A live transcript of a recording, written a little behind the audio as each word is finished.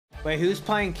Wait, who's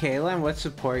playing Kaylin? What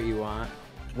support you want?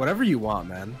 Whatever you want,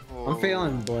 man. I'm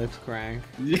feeling BLITZCRANK.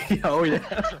 Oh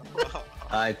yeah.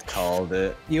 I called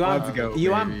it. You want go,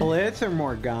 you want baby. Blitz or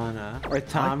Morgana or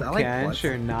Tom I like Kench Blitz.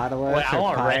 or Nautilus Wait, I or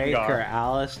want Pike Rengar. or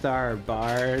Alistar or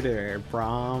Bard or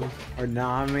Braum or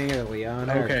Nami or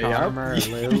Leona Okay, or Karma yep.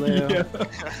 or Lulu.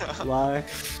 Yeah.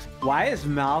 Lux. Why is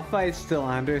Malphite still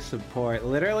under support?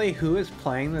 Literally, who is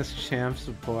playing this champ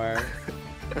support?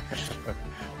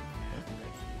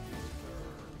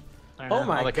 Oh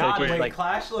my god, wait,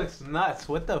 Clash looks nuts.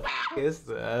 What the f is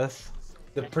this?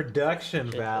 The production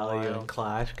value in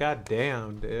Clash. God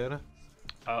damn, dude.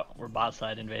 Oh, we're bot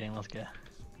side invading. Let's go.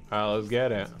 Alright, let's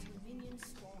get it.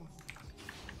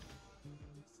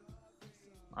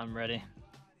 I'm ready.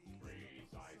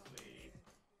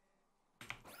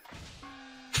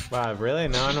 Wow, really?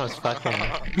 No one was fucking...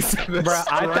 Bro,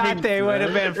 I thought they would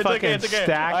have been fucking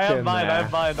stacked I have in mine, there. I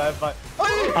have mine, I have mine.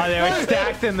 Oh, they were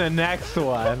stacked in the next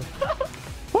one.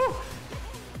 Woo!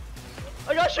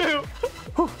 I got you!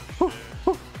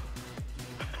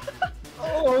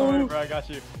 Oh, bro, I got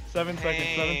you. 7 seconds,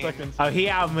 7 seconds. Oh, he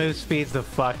outmoves speeds the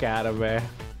fuck out of me.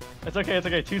 It's okay, it's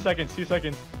okay. 2 seconds, 2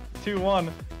 seconds. 2,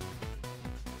 1.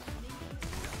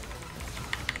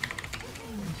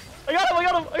 I got him, I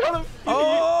got him, I got him!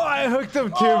 Oh, I hooked him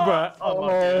too, but...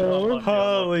 Unlucky,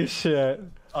 Holy shit.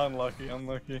 Unlucky,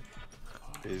 unlucky.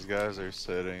 These guys are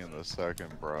sitting in the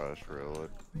second brush, really.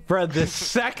 Bro, the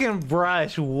second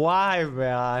brush, why,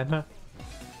 man?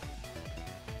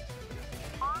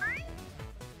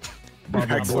 Bro,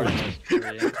 I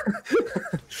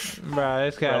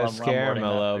just gotta scare him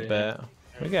a little bit.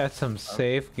 We got some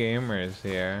safe gamers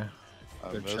here.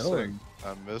 I'm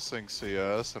missing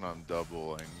CS and I'm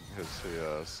doubling his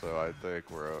CS, so I think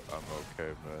I'm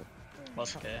okay, man.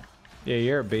 That's okay. Yeah,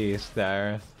 you're a beast,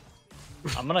 Dyrus.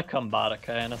 I'm gonna come bot,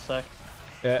 okay, in a sec.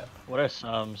 Yeah. What are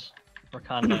sums?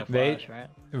 Rakan no flash, right?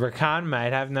 Rakan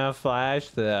might have no flash,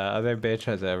 the other bitch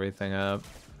has everything up.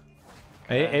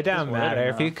 Okay. It don't He's matter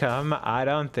warded if now. you come, I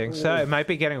don't think so. It might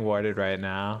be getting warded right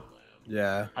now.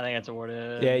 Yeah. I think it's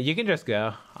awarded. Yeah, you can just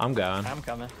go. I'm going. I'm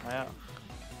coming. Yeah.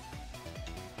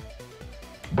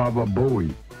 Baba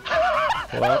Booey.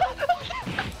 What?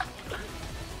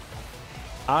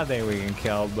 I think we can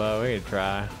kill Bo. We can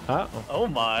try. Uh-oh. Oh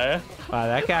my. Wow,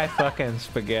 that guy fucking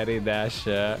spaghetti that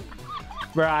shit.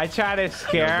 Bro, I try to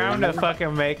scare him to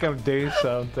fucking make him do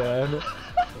something.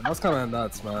 That's kind of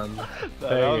nuts, man.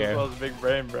 That was big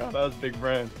brain, bro. That was big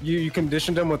brain. You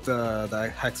conditioned him with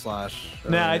the hex flash.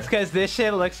 No, it's because this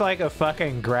shit looks like a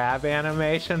fucking grab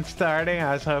animation starting.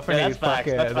 I was hoping Yeah, he's that's facts,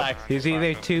 fucking... that's facts. He's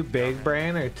either too big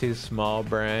brain or too small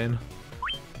brain.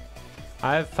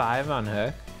 I have 5 on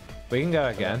hook. We can go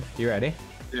again. You ready?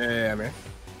 Yeah, man.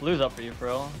 Blue's up for you,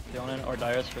 bro. Dylan or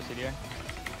Dyrus for CDR.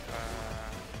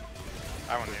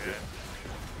 I won't need it.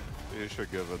 You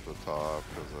should give it the top,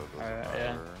 because it doesn't Alright,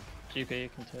 yeah. matter. GP you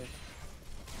can take.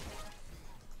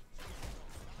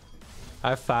 I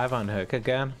have 5 on hook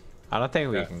again. I don't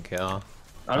think we can kill.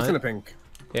 I'm just gonna pink.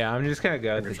 Yeah, I'm just gonna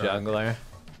go with the Finger shot. jungler.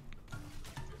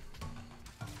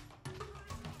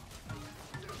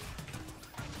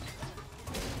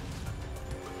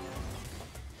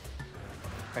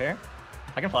 Right here?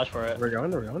 I can flash for it. We're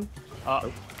going. I'm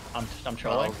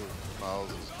trolling. Miles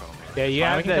is coming. Yeah, you We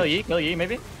have can the... kill Yi,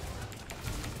 maybe?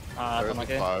 There's It's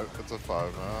unlucky. It's a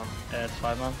 5 man. Yeah, it's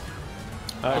 5 man.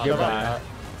 goodbye.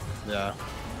 Yeah.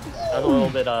 That's a little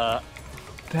bit,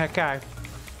 That guy.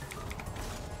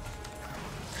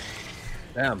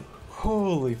 Damn.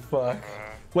 Holy fuck.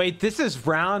 Wait, this is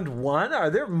round 1? Are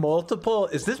there multiple?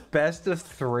 Is this best of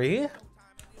 3?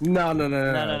 No.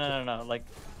 No. Like,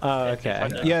 Oh, It's okay.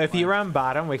 hard to Yeah, if you explain. run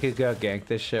bottom, we could go gank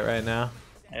this shit right now.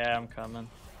 yeah, I'm coming.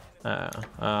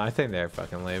 I think they're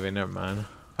fucking leaving. Never mind.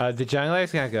 The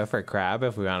jungler's gonna go for a crab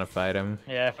if we want to fight him.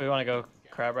 Yeah, if we want to go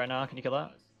crab right now, can you kill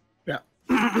that? Yeah.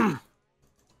 I'm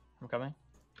coming.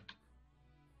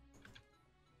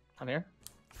 I'm here.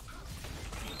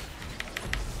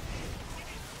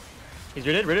 He's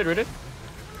rooted.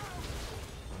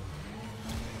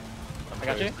 I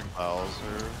got you. Miles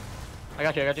here. I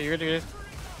got you. You're good.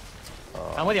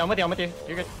 I'm with you.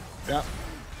 You're good. Yeah.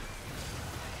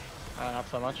 Not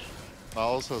so much.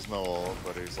 Miles has no ult,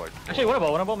 but he's like... Actually,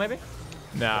 winnable, maybe?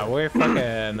 Nah, we're fucking.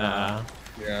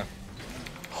 Yeah.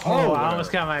 Oh, I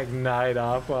almost got my ignite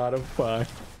off on him. Fuck.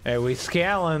 Hey, we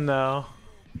scaling though.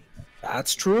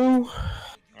 That's true.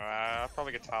 I'll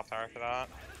probably get top tower for that.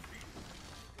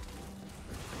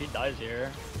 If he dies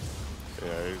here.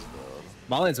 Yeah, he's dead.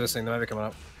 Molly's missing. They might be coming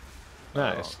up. I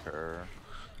Nice. don't care.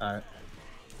 Alright.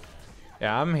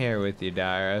 Yeah, I'm here with you,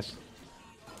 Dyrus.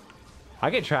 I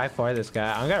could try for this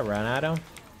guy. I'm gonna run at him.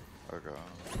 Okay.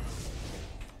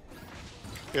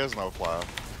 He has no flash.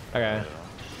 Okay.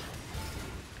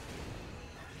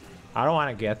 I don't want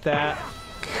to get that.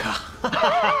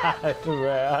 God,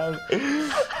 man.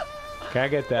 Can I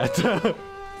get that?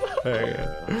 There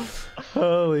you go.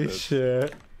 Holy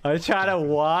shit. I try to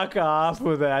walk off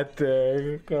with that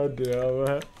thing. God damn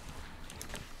it.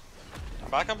 I'm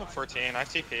back up at 14. I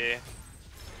TP.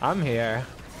 I'm here.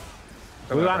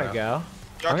 We want to go.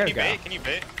 Yo, I'm can you gonna bait? go. Can you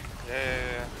bait?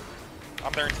 Yeah.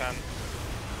 I'm there in 10.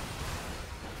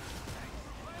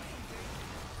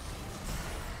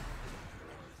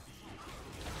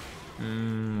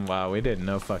 Wow, we did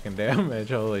no fucking damage.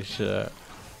 Holy shit.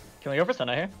 Can we go for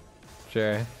Senna here?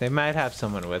 Sure. They might have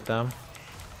someone with them.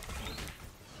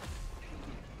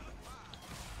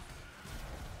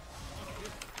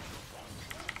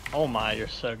 Oh my, you're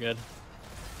so good.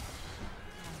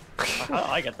 How did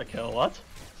I get the kill? What?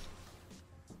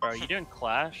 Bro, you doing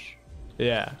Clash?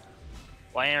 Yeah.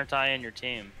 Why aren't I in your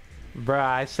team? Bruh,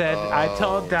 I said, I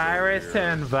told Dyrus weird. to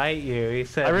invite you. He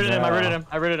said I rooted him, I no. rooted him,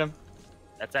 I rooted him.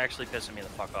 That's actually pissing me the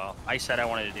fuck off. I said I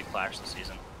wanted to do Clash this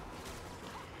season.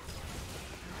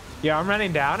 Yeah, I'm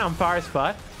running down. I'm far as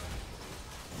fuck.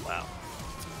 Wow.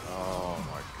 Oh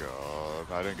my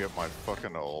god. I didn't get my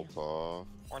fucking ult off.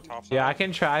 We're on top side. Yeah, I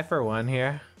can try for one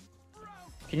here.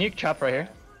 Can you trap right here?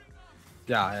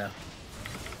 Yeah.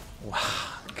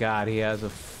 God, he has a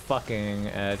fucking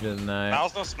edge of the night.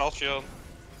 Mal's no spell shield.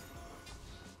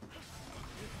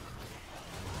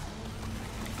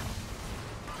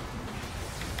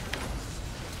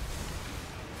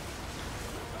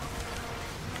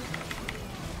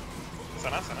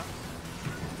 Senna.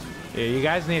 Yeah, you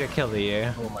guys need to kill the E.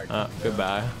 Oh my god.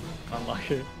 Goodbye.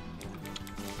 Unlucky.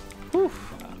 Whew.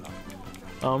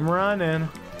 I'm running.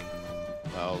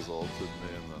 Mal's ulted me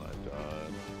and then I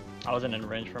died. I wasn't in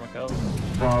range for my kill.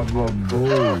 Baba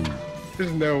Bowie.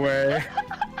 There's no way.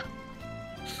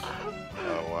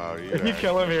 Oh wow, you If you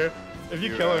kill him here,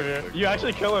 you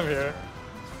actually kill him here.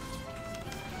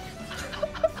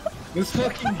 This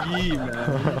fucking Yi,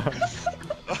 man.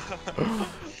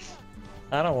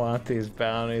 I don't want these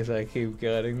bounties I keep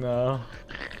getting though.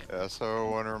 Yeah,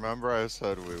 so when remember I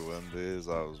said we win these,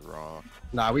 I was wrong.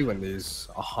 Nah, we win these.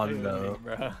 A hundo.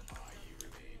 Bro.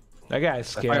 That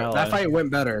guy's That scared. fight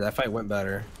went better. That fight went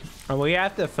better. And we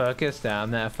have to focus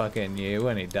down that fucking U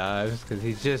when he dives, because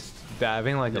he's just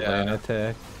diving like a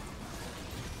lunatic.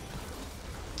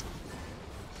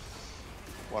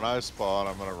 When I spawn,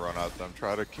 I'm gonna run at them,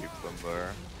 try to keep them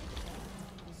there.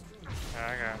 Yeah,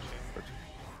 I got you.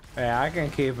 Yeah, I can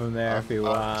keep him there if you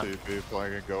want. TP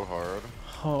playing and go hard.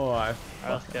 Oh, Alright,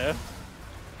 let's go.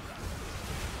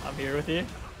 I'm here with you.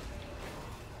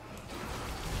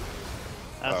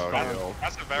 That's Oh, fine. heal.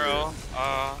 That's a barrel.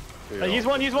 Heal. Use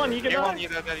one, you can You die. won, you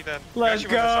dead. Let's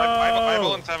Actually win this. I go!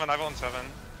 will in 7.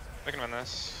 We can win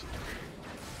this.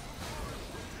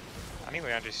 I need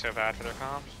Leandri's so bad for their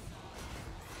comps.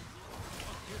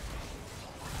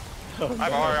 I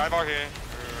bar here.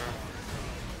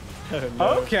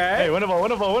 No. Okay. Hey,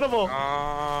 winnable. Uh,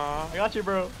 I got you,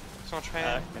 bro. so much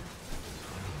pain.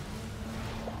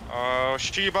 Oh,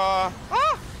 Shiba.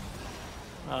 Ah!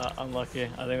 Unlucky.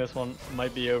 I think this one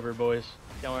might be over, boys.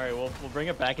 Don't worry, we'll bring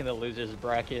it back in the losers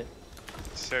bracket.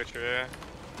 So true.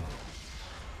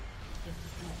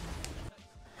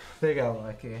 They got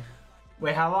lucky.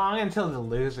 Wait, how long until the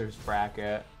losers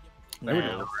bracket? They were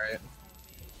doing it right.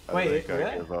 I Wait, think I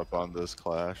really? give up on this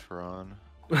Clash run.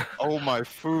 Oh my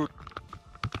food.